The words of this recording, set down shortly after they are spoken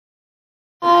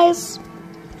guys.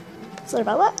 Sorry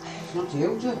about that. It's not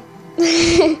you, Joe.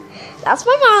 That's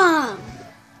my mom.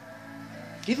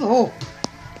 Give up.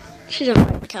 She doesn't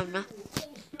like the camera.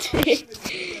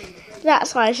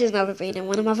 That's why she's never been in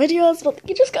one of my videos, but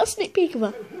you just got a sneak peek of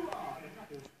her.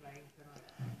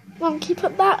 Mom, can you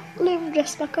put that loom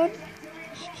dress back on?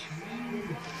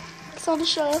 It's on the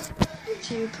show.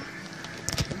 YouTube.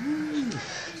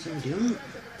 So don't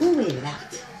bully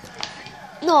that.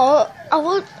 No, I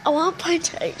won't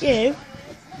point it at you.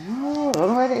 No, I don't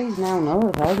know where it is now. No,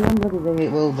 if I remember the day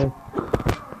it will be.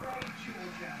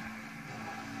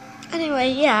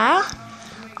 Anyway, yeah.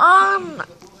 I'm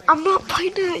not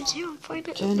pointing at you. I'm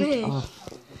pointing Turn at me. it off.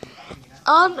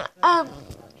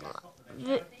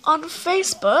 On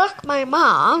Facebook, my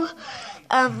mom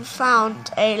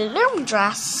found a loom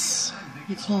dress.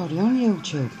 It's already on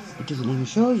YouTube. It doesn't even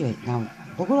show you it now.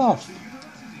 Bugger off.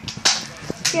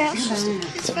 Yeah,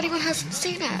 it's if anyone hasn't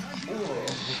seen it.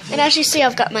 And as you see,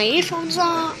 I've got my earphones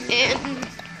on,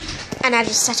 and I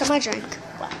just set up my drink.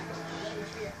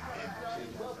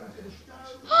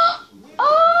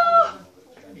 Oh!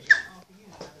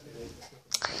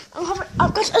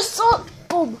 I've got a salt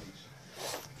bum.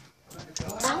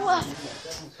 Ow.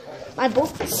 My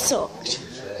bum's soaked.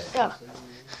 Yeah.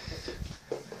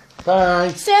 Bye.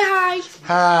 Say hi.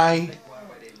 Hi.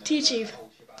 To YouTube.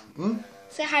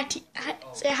 Say hi,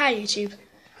 say hi, YouTube.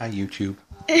 Hi, YouTube.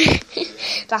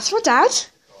 That's my dad,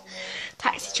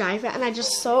 taxi driver, and I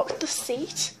just soaked the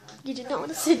seat. You did not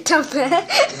want to sit down there.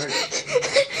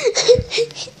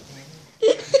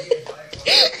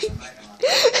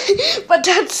 But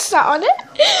dad sat on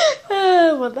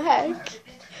it. What the heck?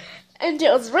 And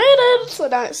it was raining, so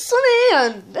now it's sunny,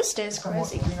 and this day is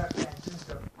crazy.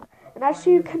 And as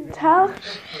you can tell,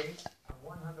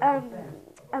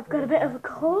 I've got a bit of a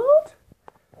cold.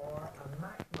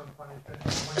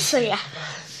 So yeah,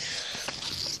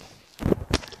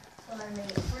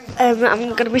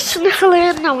 I'm gonna be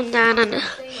sniffling now and then, and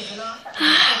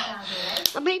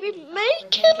I may be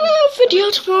making a video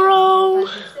tomorrow.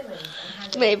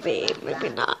 Maybe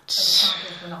not.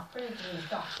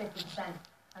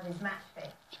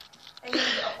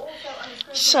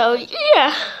 So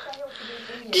yeah,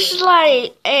 this is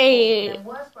like a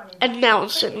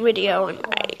announcement video, and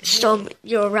I still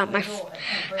you're around my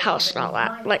house and all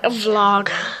that, like a vlog.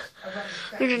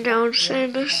 And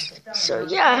announcing this. So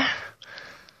yeah,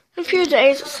 in a few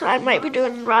days I might be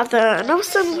doing rather an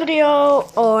announcement video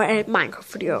or a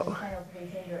Minecraft video.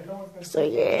 So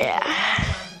yeah.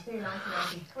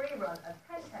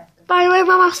 By the way,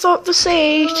 Mum, I soaked the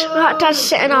seat that Dad's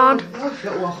sitting on.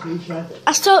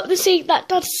 I soaked the seat that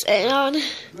Dad's sitting on.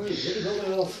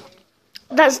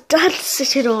 That's Dad's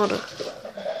sitting on.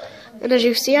 And as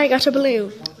you see, I got a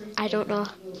balloon. I don't know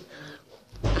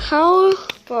how,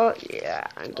 but yeah,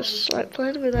 I'm just like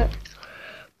playing with it.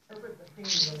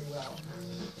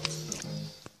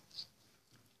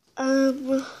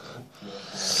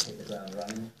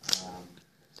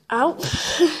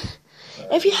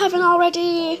 If you haven't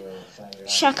already,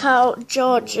 check out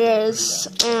George's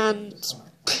and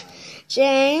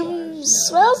James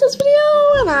Wells's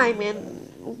video, and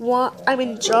I'm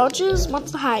in George's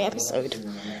Monster High episode.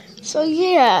 So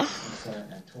yeah.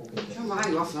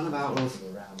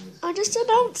 I'm just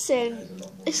announcing.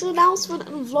 It's an announcement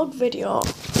and vlog video.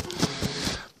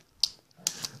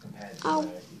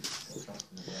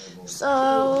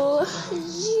 So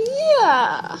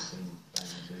yeah.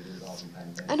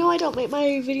 I know I don't make my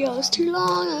videos too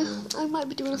long. I might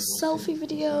be doing a selfie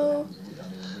video.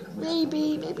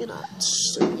 Maybe not.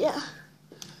 So yeah.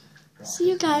 See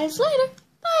you guys later.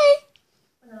 Bye.